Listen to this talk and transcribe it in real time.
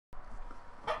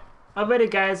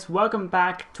Alrighty guys, welcome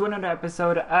back to another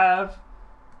episode of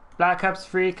Black Ops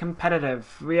 3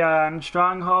 Competitive. We are on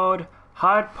Stronghold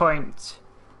Hardpoint.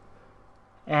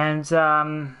 And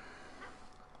I'm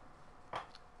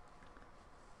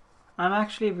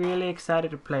actually really excited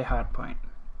to play Hardpoint.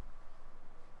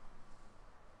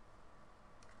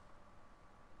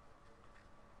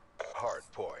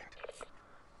 Hardpoint.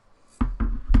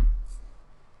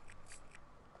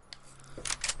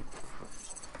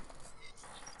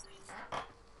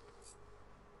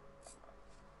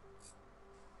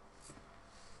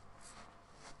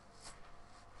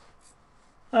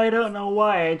 I don't know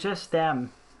why, I just am.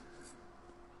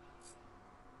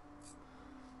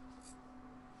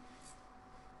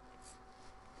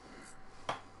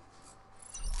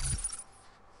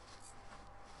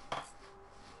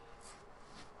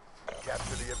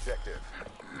 Capture the objective.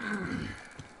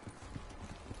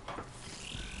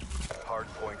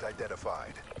 Hardpoint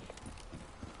identified.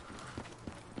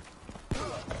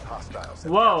 Hostiles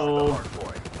have Whoa. captured the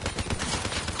hardpoint.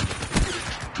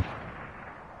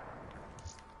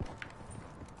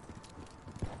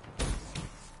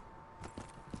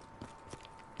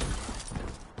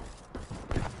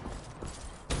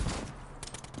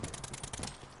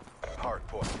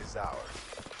 Hardpoint is ours.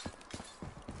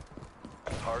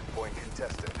 Hardpoint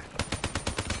contested.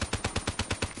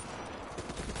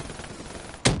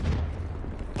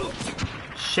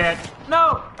 Shit.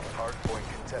 No! Hardpoint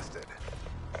contested.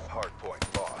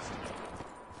 Hardpoint lost.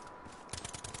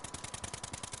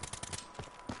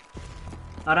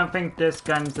 I don't think this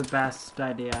gun's the best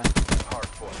idea.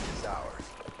 Hardpoint is ours.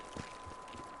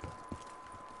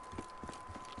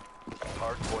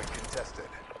 Hardpoint contested.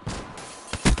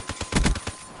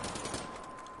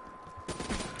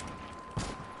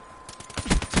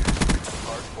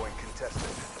 Hardpoint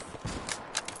contested.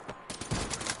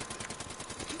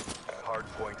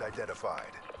 Hardpoint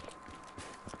identified.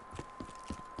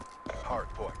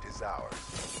 Hardpoint is ours.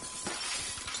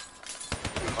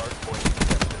 Hardpoint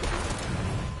contested.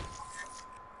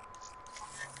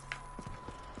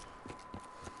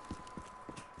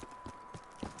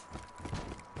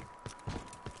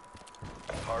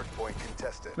 Hardpoint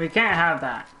contested. We can't have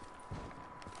that.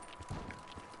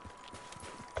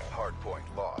 Hardpoint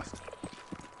lost.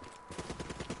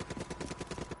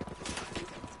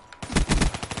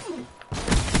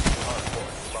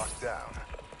 Hardpoint locked down.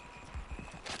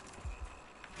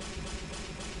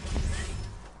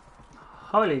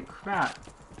 Holy crap.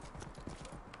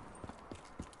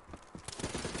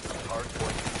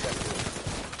 Hardpoint contested.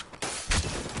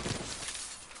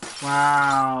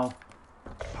 Wow.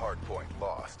 Hardpoint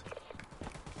lost.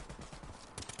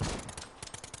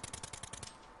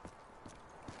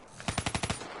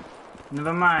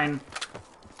 Never mind.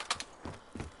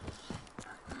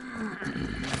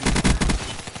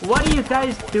 What are you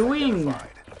guys doing? Identified.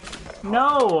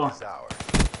 No! Is ours.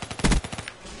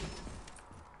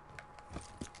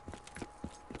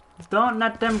 Don't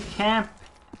let them camp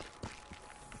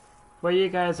where you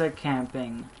guys are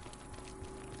camping.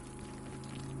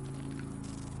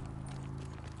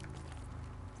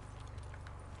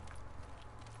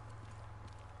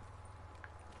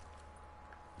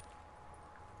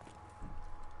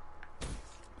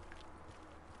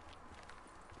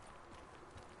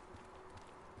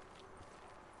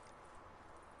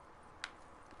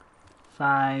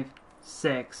 Five,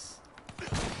 6.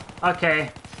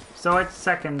 Okay, so it's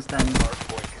seconds then.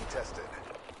 Hardpoint contested.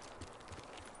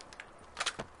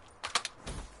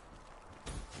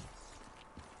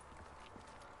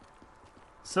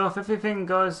 So if everything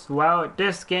goes well,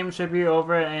 this game should be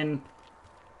over in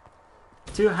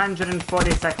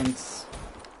 240 seconds.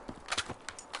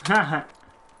 Haha.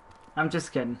 I'm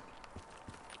just kidding.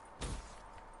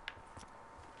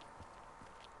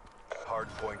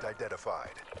 Hardpoint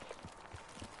identified.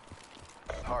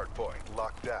 Hardpoint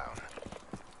locked down.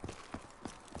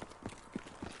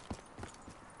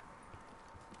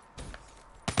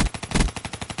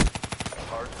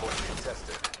 Hardpoint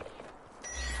contested.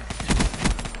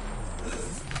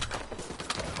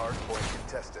 Hardpoint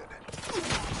contested.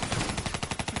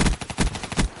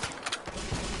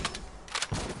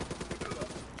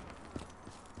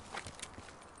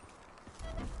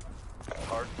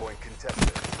 Hardpoint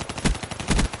contested.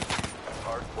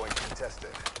 Hardpoint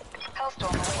contested.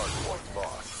 Hellstorm Hardpoint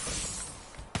lost.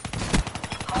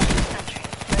 Hardpoint entry.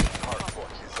 Ready for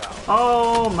Hardpoint is out.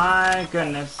 Oh my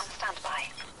goodness. on standby.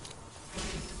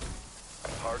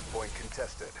 Hardpoint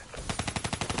contested.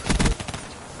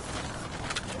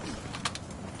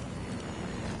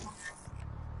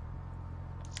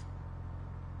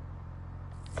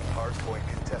 Hardpoint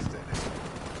contested.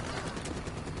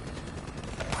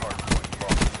 Hardpoint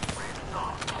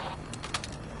lost.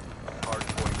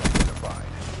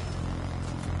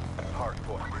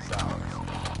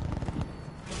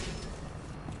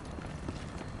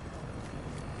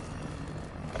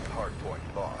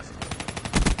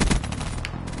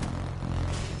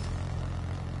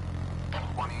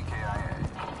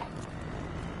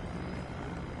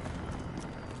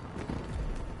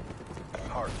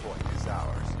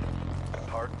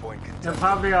 They're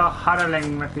probably all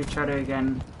huddling with each other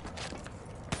again.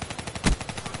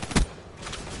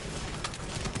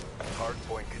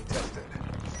 Hardpoint contested.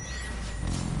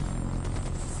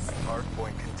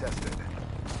 Hardpoint contested.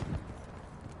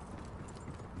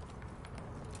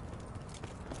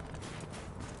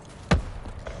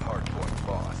 Hardpoint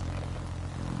lost.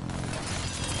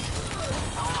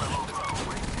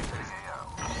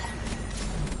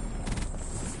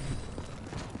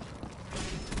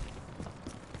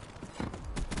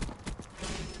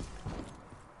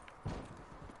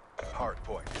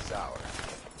 Hardpoint is ours.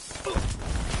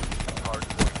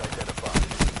 Hardpoint identified.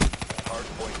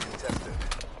 Hardpoint contested.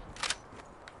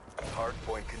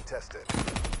 Hardpoint contested.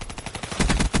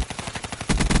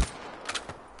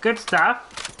 Good stuff.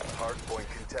 Hardpoint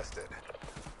contested.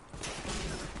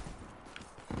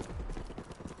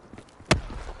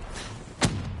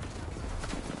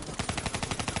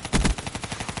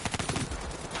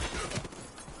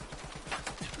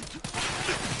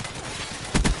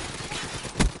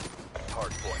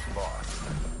 Hardpoint lost.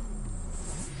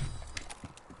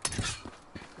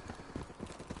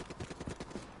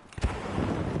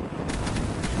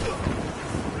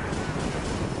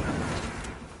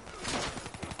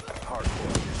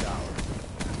 Hardpoint is ours.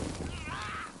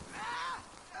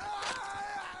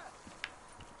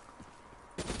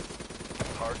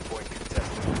 Hardpoint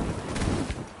contested.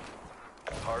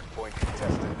 Hardpoint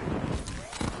contested.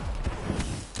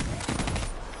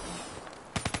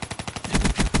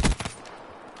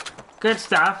 Good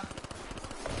stuff.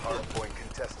 Hardpoint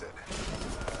contested.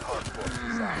 Hardpoint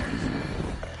is ours.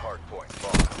 Hardpoint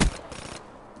lost.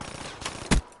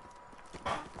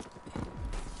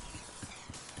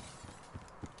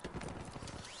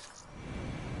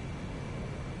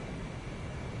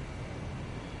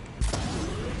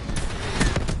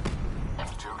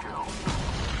 Two kills.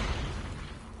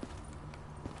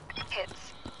 Hits.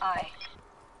 I.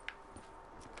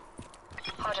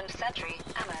 Hardened sentry.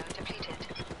 Ammo depleted.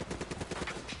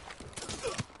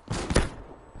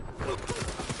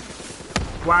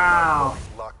 Wow.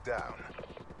 Locked down.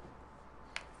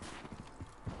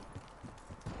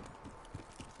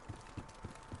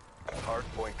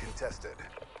 Hardpoint contested.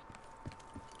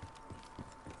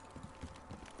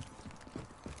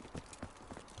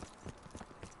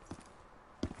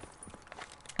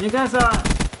 You guys are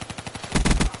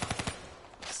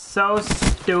so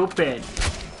stupid.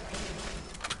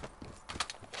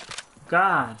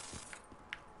 God.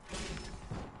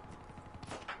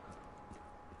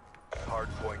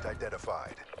 Hardpoint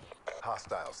identified.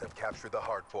 Hostiles have captured the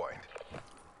hardpoint.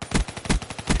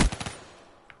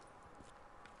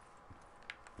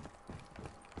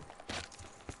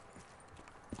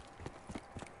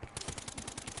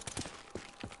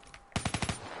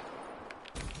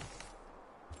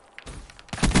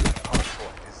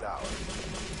 Hardpoint is ours.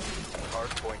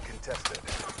 Hardpoint contested.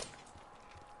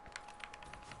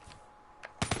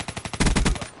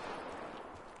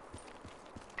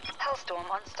 Hellstorm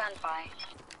on standby.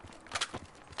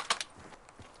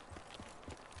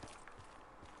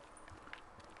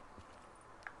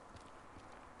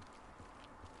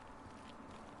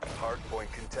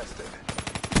 Hardpoint contested.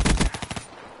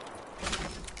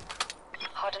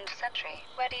 Hardened sentry.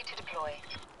 Ready to deploy.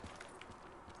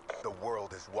 The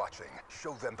world is watching.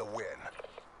 Show them the win.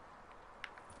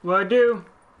 Will do.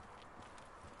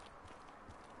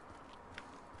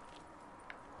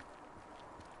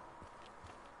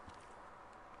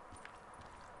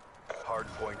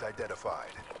 Hardpoint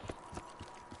identified.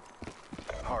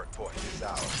 Hardpoint is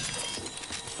ours.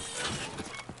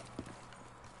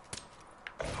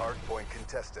 Hardpoint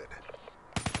contested.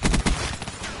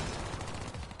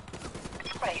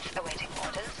 Wraith awaiting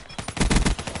orders.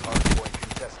 Hardpoint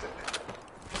contested.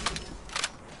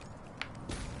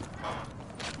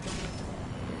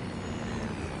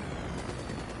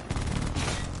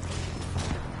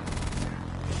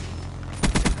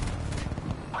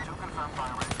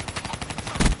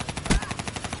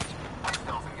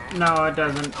 No, it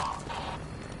doesn't.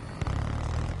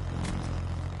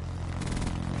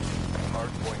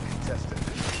 Hardpoint contested.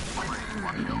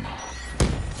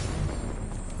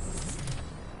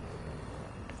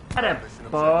 Get it, Mission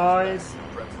boys. objectives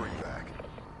met. Prep for evac.